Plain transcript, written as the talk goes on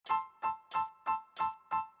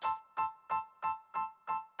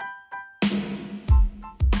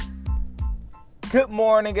Good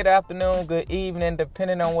morning, good afternoon, good evening,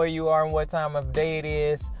 depending on where you are and what time of day it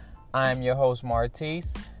is. I'm your host,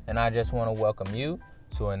 Martise, and I just want to welcome you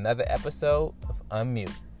to another episode of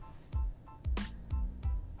Unmute.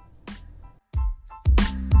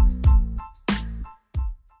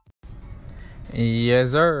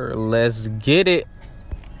 Yes, sir. Let's get it.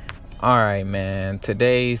 All right, man.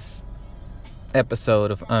 Today's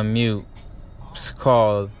episode of Unmute is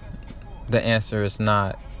called The Answer Is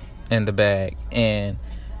Not in the Bag. And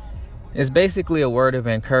it's basically a word of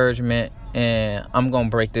encouragement. And I'm going to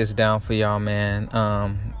break this down for y'all, man.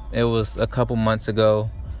 It was a couple months ago.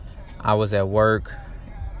 I was at work.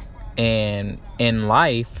 And in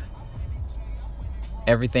life,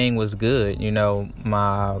 everything was good. You know,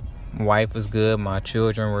 my wife was good, my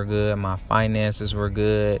children were good, my finances were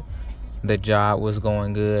good, the job was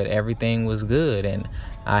going good, everything was good, and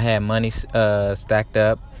I had money stacked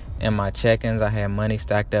up in my check-ins, I had money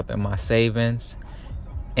stacked up in my savings,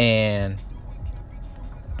 and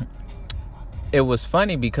it was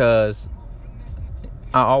funny because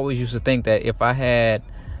I always used to think that if I had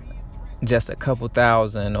just a couple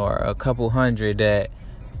thousand or a couple hundred, that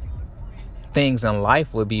things in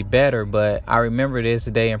life would be better. But I remember this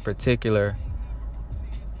day in particular,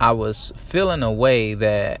 I was feeling a way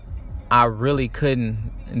that I really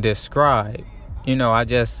couldn't describe. You know,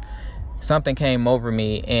 something came over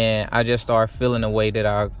me and I just started feeling a way that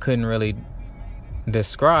I couldn't really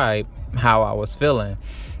describe how I was feeling.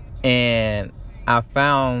 And I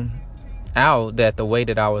found out that the way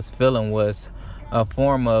that I was feeling was a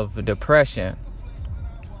form of depression.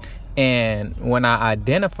 And when I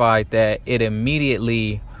identified that, it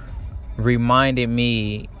immediately reminded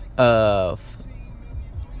me of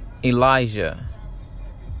Elijah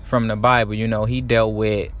from the Bible. You know, he dealt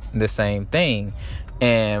with the same thing.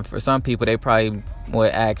 And for some people, they probably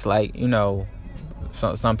would act like, you know,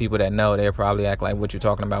 some people that know, they'll probably act like, what you're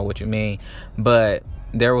talking about, what you mean. But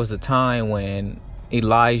there was a time when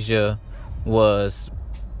Elijah was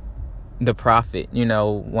the prophet, you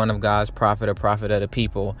know, one of God's prophet, a prophet of the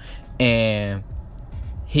people. And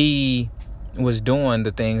he was doing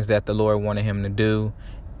the things that the Lord wanted him to do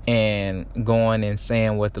and going and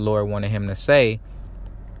saying what the Lord wanted him to say.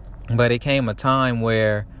 But it came a time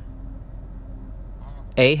where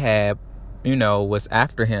Ahab, you know, was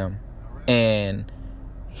after him. And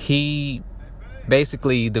he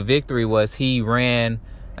basically, the victory was he ran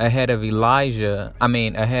ahead of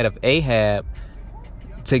ahead of Ahab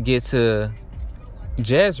to get to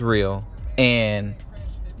Jezreel. And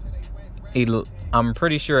I'm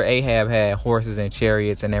pretty sure Ahab had horses and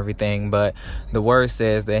chariots and everything, but the word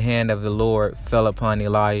says the hand of the Lord fell upon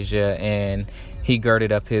Elijah and he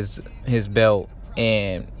girded up his belt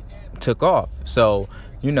and took off. So,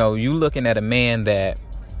 you know, you looking at a man that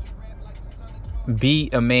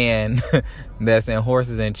beat a man that's in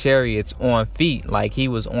horses and chariots on feet, like he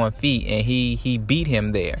was on feet, and he beat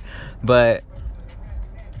him there. But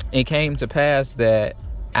it came to pass that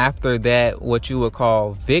after that, what you would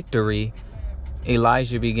call victory,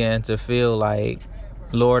 Elijah began to feel like,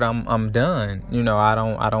 Lord, I'm done. You know, I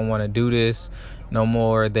don't want to do this no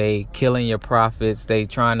more. They killing your prophets. They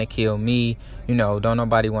trying to kill me. You know, don't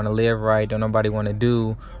nobody want to live right. Don't nobody want to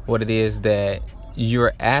do what it is that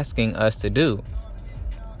you're asking us to do.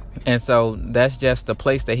 And so that's just the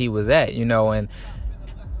place that he was at, you know. And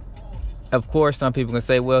of course, some people can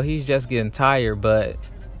say, well, he's just getting tired. But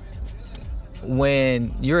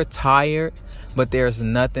when you're tired, but there's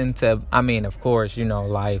nothing to, of course, you know,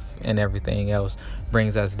 life and everything else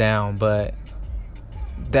brings us down. But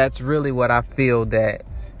that's really what I feel that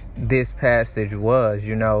this passage was,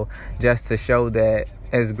 you know, just to show that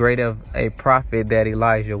as great of a prophet that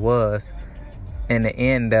Elijah was, in the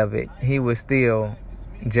end of it, he was still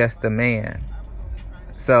just a man.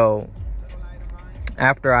 So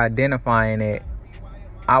after identifying it,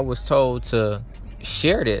 I was told to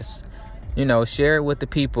share this, you know, share it with the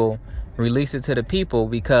people, release it to the people,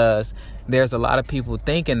 because there's a lot of people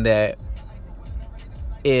thinking that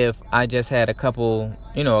if I just had a couple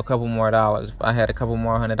more dollars, if I had a couple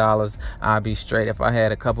more $100, I'd be straight. If I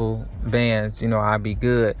had a couple bands, you know, I'd be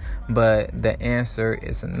good. But the answer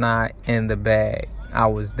is not in the bag. I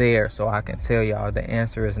was there, so I can tell y'all the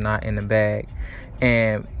answer is not in the bag.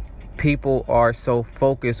 And people are so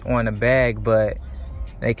focused on the bag, but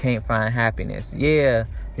they can't find happiness. Yeah,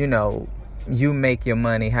 you know, you make your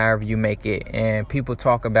money however you make it, and people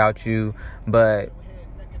talk about you, but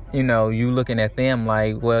you know, you looking at them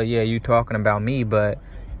like, well, yeah, you talking about me, but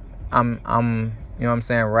I'm you know what I'm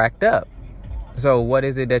saying, racked up. So what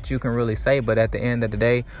is it that you can really say? But at the end of the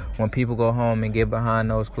day, when people go home and get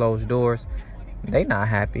behind those closed doors, they not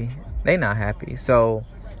happy. So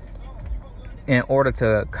in order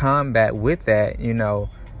to combat with that,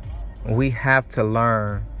 we have to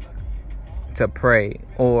learn to pray,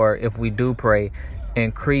 or if we do pray,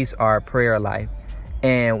 increase our prayer life.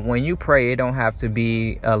 And when you pray, it don't have to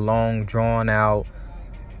be a long, drawn out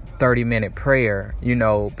 30-minute prayer,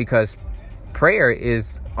 because prayer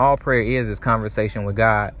is conversation with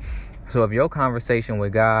God. So if your conversation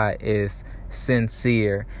with God is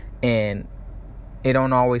sincere, and it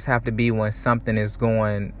don't always have to be when something is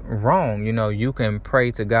going wrong, you can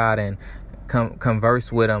pray to God and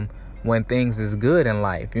converse with him when things is good in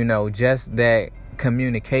life. Just that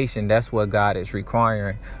communication, that's what God is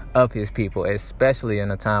requiring of his people, especially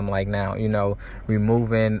in a time like now,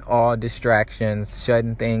 removing all distractions,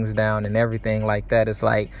 shutting things down and everything like that. It's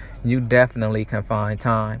like you definitely can find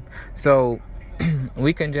time. So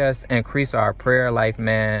we can just increase our prayer life,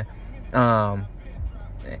 man.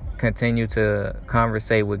 Continue to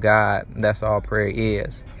conversate with God. That's all prayer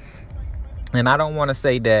is. And I don't want to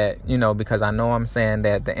say that, because I know I'm saying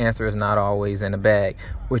that the answer is not always in the bag,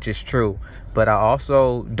 which is true. But I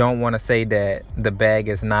also don't want to say that the bag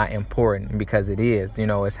is not important, because it is.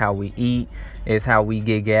 It's how we eat. It's how we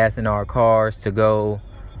get gas in our cars to go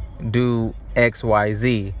do X, Y,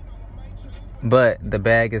 Z. But the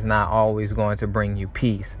bag is not always going to bring you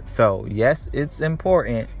peace. So, yes, it's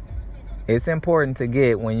important. It's important to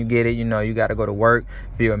get. When you get it, you got to go to work.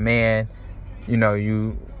 If you're a man,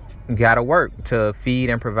 you got to work to feed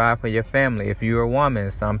and provide for your family. If you're a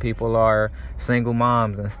woman, some people are single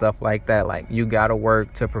moms and stuff like that. Like, you got to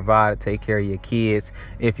work to provide, take care of your kids.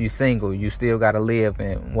 If you're single, you still got to live,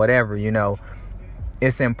 and whatever,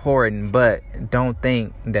 it's important. But don't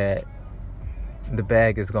think that the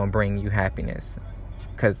bag is going to bring you happiness,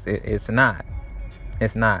 because it's not.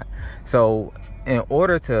 It's not. So in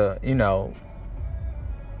order to,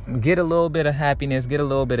 get a little bit of happiness, get a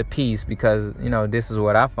little bit of peace, because, this is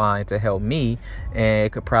what I find to help me, and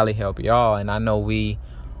it could probably help y'all. And I know we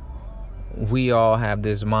all have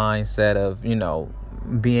this mindset of,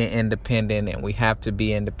 being independent, and we have to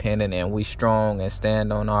be independent, and we strong and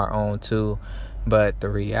stand on our own too. But the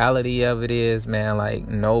reality of it is, man, like,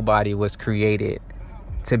 nobody was created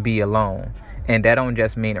to be alone. And that don't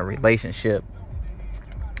just mean a relationship,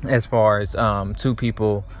 as far as two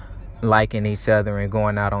people liking each other and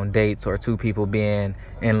going out on dates, or two people being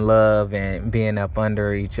in love and being up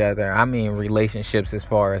under each other. I mean relationships as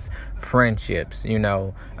far as friendships,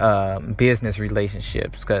 business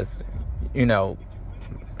relationships, because, if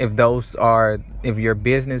your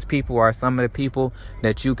business people are some of the people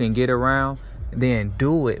that you can get around, then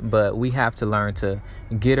do it. But we have to learn to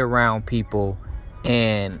get around people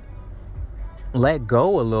and let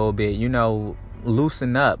go a little bit,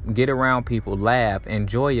 loosen up, get around people, laugh,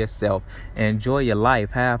 enjoy yourself, enjoy your life,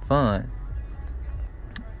 have fun.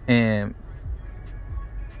 And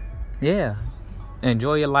yeah,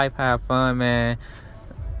 enjoy your life, have fun, man.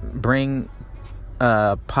 Bring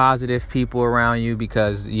positive people around you,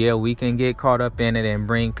 because we can get caught up in it and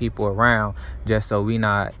bring people around just so we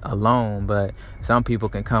not alone. But some people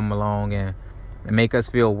can come along and make us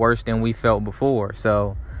feel worse than we felt before.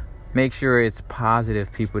 So make sure it's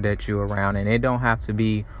positive people that you're around, and it don't have to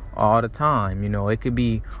be all the time. It could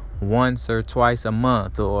be once or twice a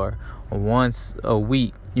month, or once a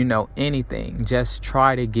week, anything. Just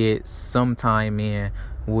try to get some time in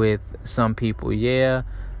with some people. Yeah,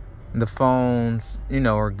 the phones,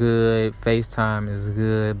 are good. FaceTime is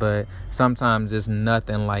good, but sometimes it's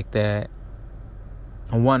nothing like that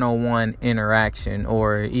one-on-one interaction,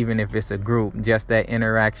 or even if it's a group, just that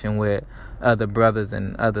interaction with other brothers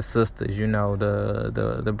and other sisters,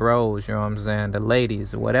 the bros, you know what I'm saying, the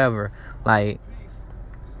ladies, whatever. Like,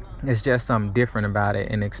 it's just something different about it.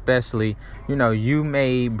 And especially, you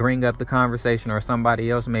may bring up the conversation, or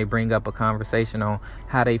somebody else may bring up a conversation on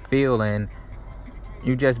how they feel, and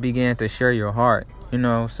you just begin to share your heart,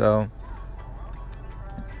 so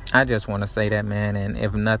I just want to say that, man. And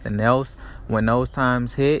if nothing else, when those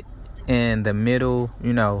times hit in the middle,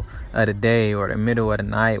 of the day, or the middle of the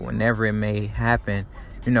night, whenever it may happen,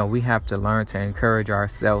 we have to learn to encourage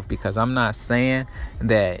ourselves, because I'm not saying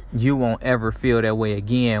that you won't ever feel that way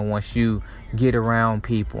again once you get around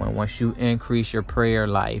people, and once you increase your prayer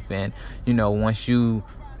life, and, once you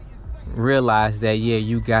realize that,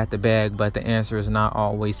 you got the bag, but the answer is not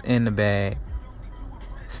always in the bag.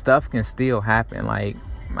 Stuff can still happen. Like,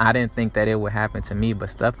 I didn't think that it would happen to me, but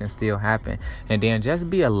stuff can still happen. And then just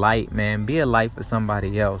be a light, man. Be a light for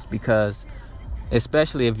somebody else, because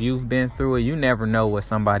especially if you've been through it, you never know what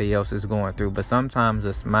somebody else is going through. But sometimes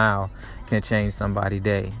a smile can change somebody's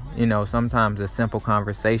day. Sometimes a simple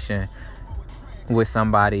conversation with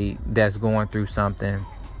somebody that's going through something,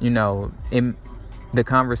 the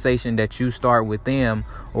conversation that you start with them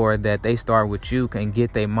or that they start with you can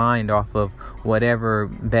get their mind off of whatever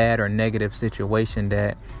bad or negative situation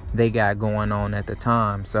that they got going on at the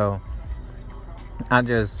time. So I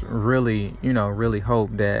just really, really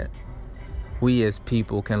hope that we as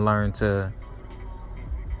people can learn to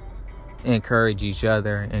encourage each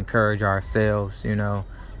other, encourage ourselves,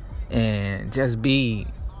 and just be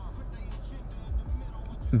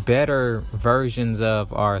better versions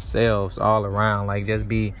of ourselves all around. Like, just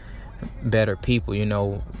be better people.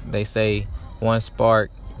 They say one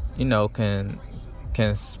spark, can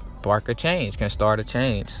spark a change, can start a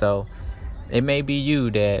change. So it may be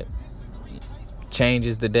you that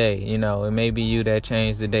changes the day. It may be you that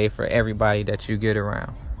changes the day for everybody that you get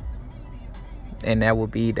around. And that would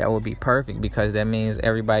be perfect, because that means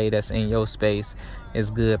everybody that's in your space is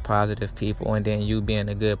good, positive people, and then you being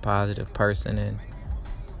a good, positive person, and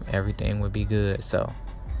everything would be good. So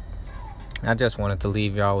I just wanted to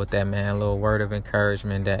leave y'all with that, man. A little word of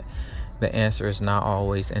encouragement that the answer is not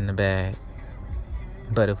always in the bag.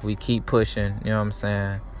 But if we keep pushing,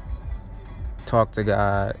 talk to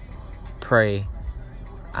God, pray,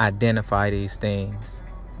 identify these things,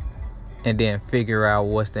 and then figure out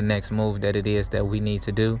what's the next move that it is that we need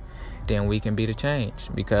to do, then we can be the change.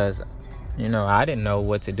 Because, I didn't know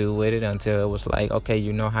what to do with it until it was like, okay,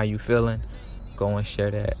 how you feeling? Go and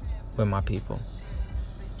share that with my people.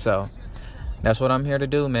 So that's what I'm here to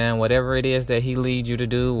do, man. Whatever it is that he leads you to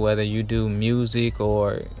do, whether you do music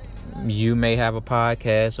or you may have a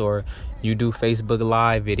podcast or you do Facebook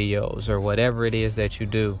Live videos or whatever it is that you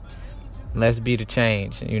do, let's be the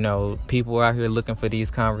change. People out here looking for these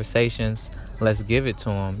conversations. Let's give it to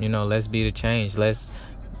them. Let's be the change. Let's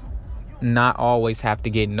not always have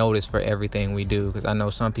to get noticed for everything we do. Because I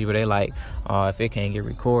know some people, they like, oh, if it can't get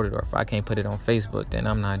recorded or if I can't put it on Facebook, then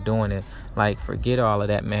I'm not doing it. Like, forget all of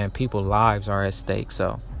that, man. People's lives are at stake.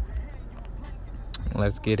 So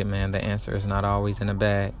let's get it, man. The answer is not always in the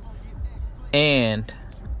bag. And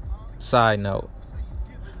side note,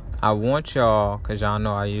 I want y'all, because y'all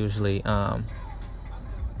know I usually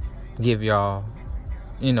give y'all,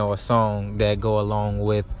 a song that go along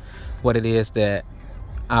with what it is that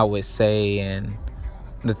I would say and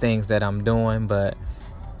the things that I'm doing. But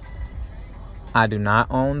I do not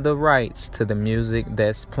own the rights to the music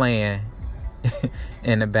that's playing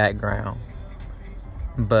in the background.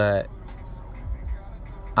 But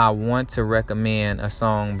I want to recommend a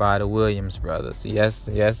song by the Williams Brothers. Yes,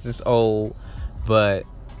 it's old, but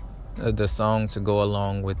the song to go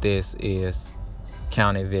along with this is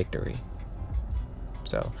Counted Victory.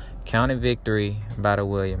 So, Counted Victory by the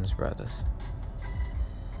Williams Brothers.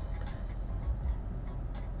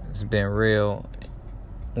 It's been real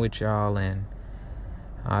with y'all, and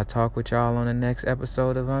I'll talk with y'all on the next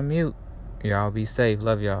episode of Unmute. Y'all be safe.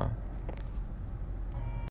 Love y'all.